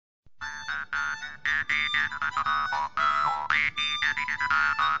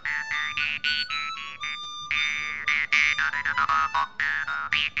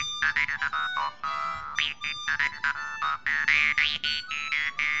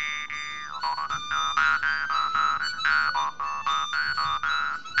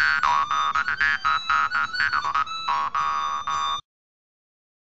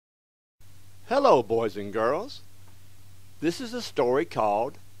Hello, boys and girls. This is a story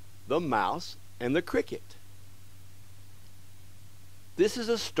called The Mouse and the Cricket. This is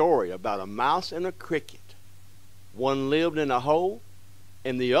a story about a mouse and a cricket. One lived in a hole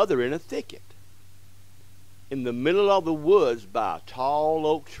and the other in a thicket. In the middle of the woods by a tall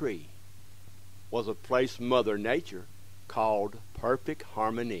oak tree was a place Mother Nature called Perfect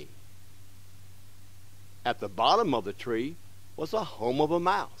Harmony. At the bottom of the tree was a home of a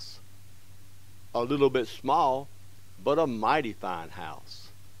mouse. A little bit small, but a mighty fine house.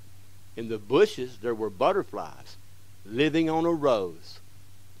 In the bushes there were butterflies living on a rose,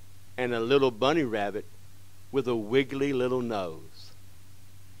 and a little bunny rabbit with a wiggly little nose.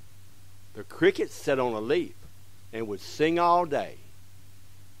 The cricket sat on a leaf and would sing all day,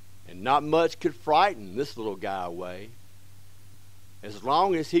 and not much could frighten this little guy away. As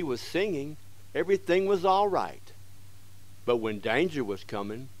long as he was singing, everything was all right. But when danger was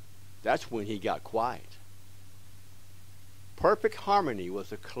coming, that's when he got quiet. Perfect Harmony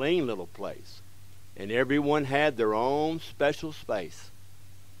was a clean little place, and everyone had their own special space.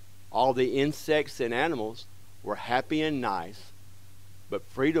 All the insects and animals were happy and nice, but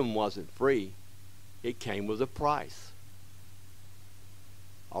freedom wasn't free. It came with a price.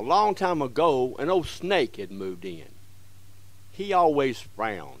 A long time ago, an old snake had moved in. He always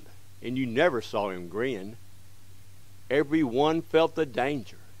frowned, and you never saw him grin. Everyone felt the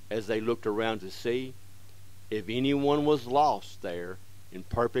danger as they looked around to see if anyone was lost there in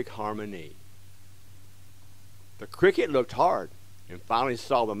Perfect Harmony. The cricket looked hard and finally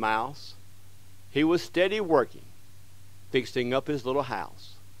saw the mouse. He was steady working, fixing up his little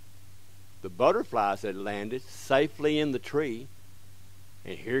house. The butterflies had landed safely in the tree,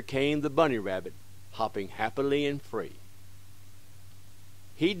 and here came the bunny rabbit hopping happily and free.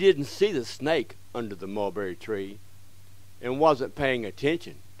 He didn't see the snake under the mulberry tree and wasn't paying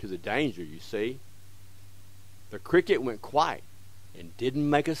attention to the danger, you see. The cricket went quiet and didn't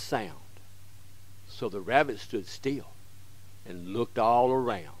make a sound, so the rabbit stood still and looked all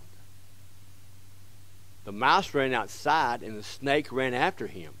around. The mouse ran outside and the snake ran after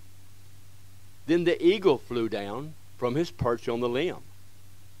him. Then the eagle flew down from his perch on the limb.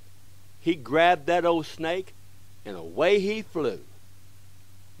 He grabbed that old snake and away he flew.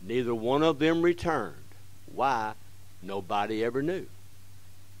 Neither one of them returned. Why, nobody ever knew.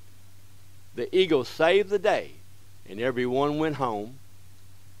 The eagle saved the day, and everyone went home,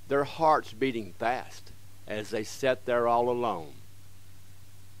 their hearts beating fast as they sat there all alone.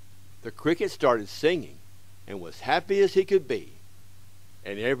 The cricket started singing and was happy as he could be,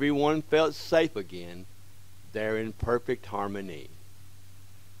 and everyone felt safe again there in Perfect Harmony.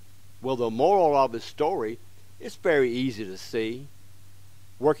 Well, the moral of the story is very easy to see.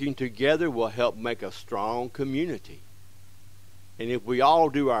 Working together will help make a strong community. And if we all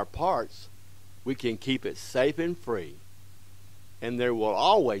do our parts, we can keep it safe and free. And there will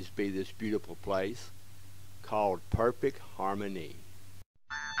always be this beautiful place called Perfect Harmony.